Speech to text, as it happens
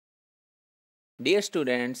Dear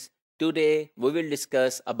students, today we will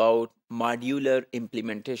discuss about modular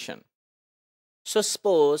implementation. So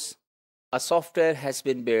suppose a software has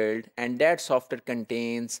been built and that software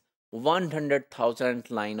contains 100,000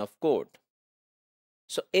 line of code.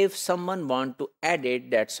 So if someone want to edit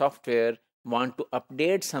that software, want to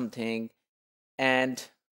update something and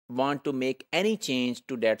want to make any change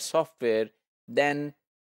to that software, then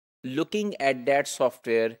looking at that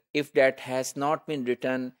software, if that has not been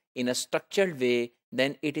written in a structured way,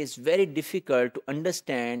 then it is very difficult to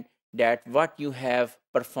understand that what you have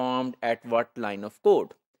performed at what line of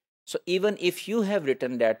code. So even if you have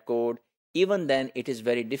written that code, even then it is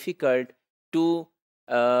very difficult to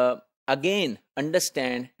again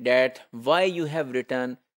understand that why you have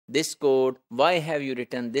written this code, why have you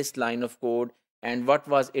written this line of code, and what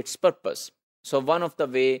was its purpose. So one of the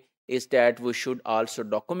way is that we should also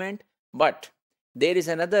document, but there is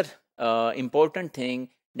another important thing,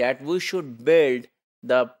 that we should build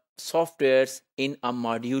the softwares in a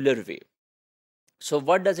modular way. So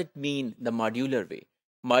what does it mean, the modular way?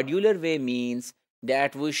 Modular way means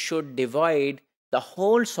that we should divide the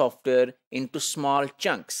whole software into small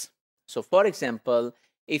chunks. So for example,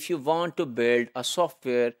 if you want to build a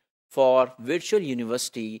software for virtual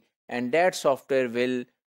university, and that software will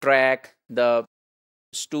track the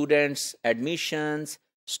students' admissions,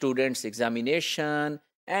 students' examination,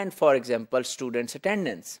 and for example, students'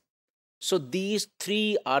 attendance. So these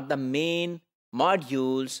three are the main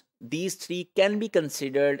modules. These three can be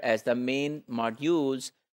considered as the main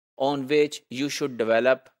modules on which you should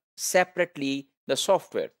develop separately the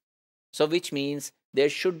software. So which means there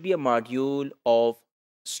should be a module of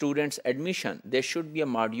students' admission. There should be a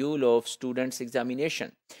module of students'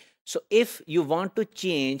 examination. So if you want to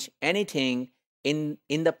change anything in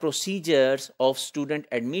the procedures of student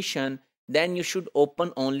admission, then you should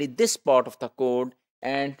open only this part of the code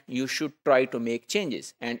and you should try to make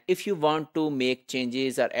changes. And if you want to make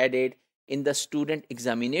changes or added in the student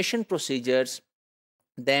examination procedures,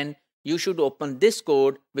 then you should open this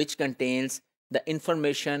code which contains the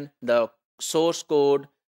information, the source code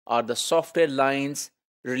or the software lines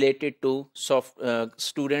related to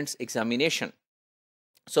students examination.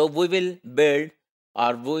 So we will build,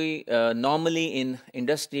 or we normally in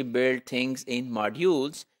industry build things in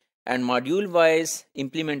modules, and module wise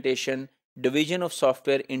implementation, division of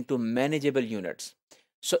software into manageable units.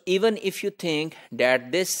 So even if you think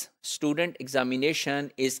that this student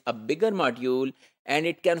examination is a bigger module and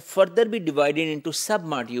it can further be divided into sub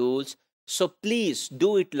modules, so please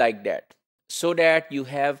do it like that, so that you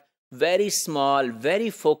have very small,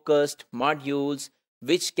 very focused modules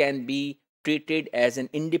which can be treated as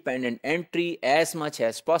an independent entry as much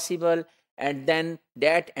as possible, and then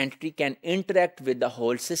that entity can interact with the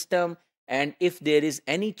whole system, and if there is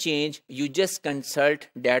any change, you just consult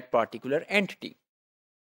that particular entity.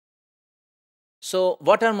 So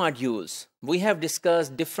what are modules? We have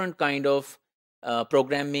discussed different kind of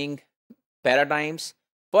programming paradigms.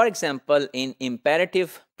 For example, in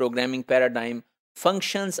imperative programming paradigm,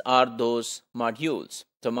 functions are those modules.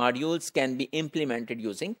 So modules can be implemented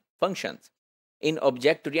using functions. In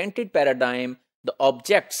object-oriented paradigm, the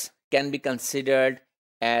objects can be considered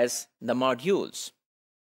as the modules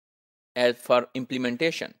as for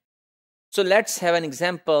implementation. So let's have an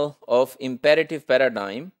example of imperative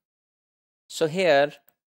paradigm. So here,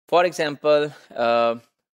 for example,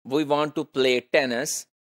 we want to play tennis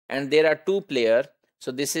and there are two players.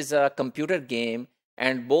 So this is a computer game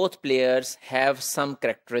and both players have some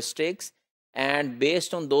characteristics, and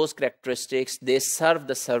based on those characteristics they serve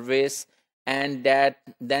the service, and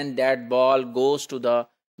then that ball goes to the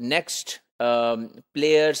next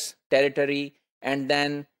player's territory, and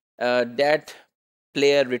then that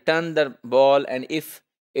player return the ball, and if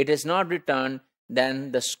it is not returned,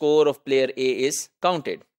 then the score of player A is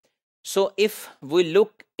counted. So if we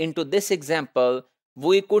look into this example,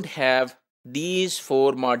 we could have these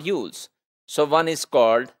four modules. So one is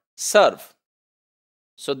called serve.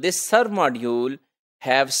 So this serve module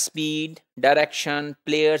have speed, direction,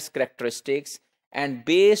 players characteristics, and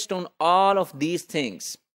based on all of these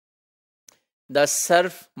things, the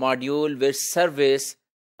serve module will service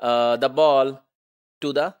the ball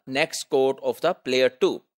to the next court of the player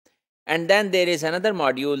 2. And then there is another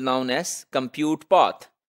module known as compute path.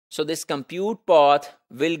 So this compute path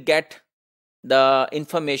will get the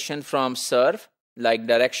information from serve like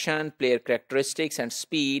direction, player characteristics and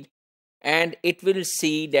speed, and it will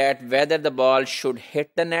see that whether the ball should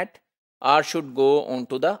hit the net or should go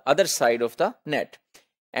onto the other side of the net,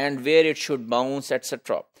 and where it should bounce,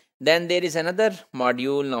 etc. Then there is another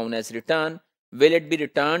module known as return. Will it be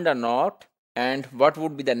returned or not, and what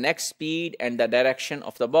would be the next speed and the direction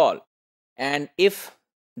of the ball. And if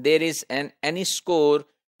there is any score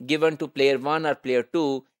given to player 1 or player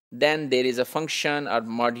 2, then there is a function or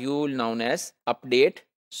module known as update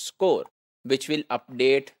score, which will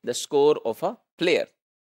update the score of a player.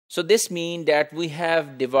 So this means that we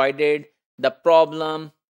have divided the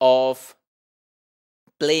problem of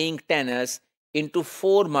playing tennis into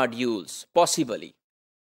 4 modules possibly.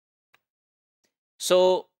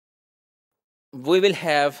 So we will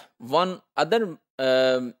have one other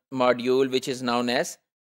module which is known as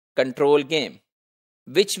control game,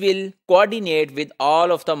 which will coordinate with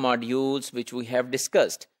all of the modules which we have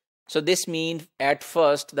discussed. So this means at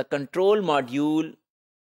first the control module,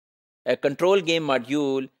 a control game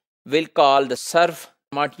module will call the serve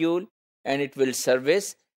module and it will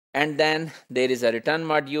service, and then there is a return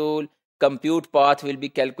module. Compute path will be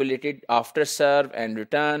calculated after serve and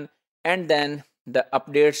return, and then the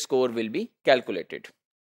update score will be calculated.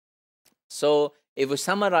 So if we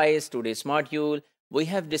summarize today's module, we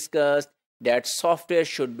have discussed that software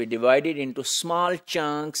should be divided into small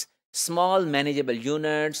chunks, small manageable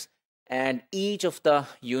units, and each of the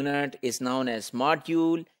unit is known as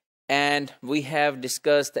module. And we have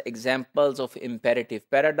discussed the examples of imperative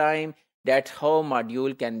paradigm, that how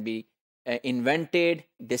module can be invented,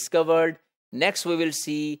 discovered. Next we will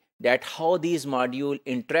see that how these modules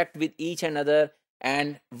interact with each another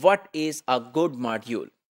and what is a good module.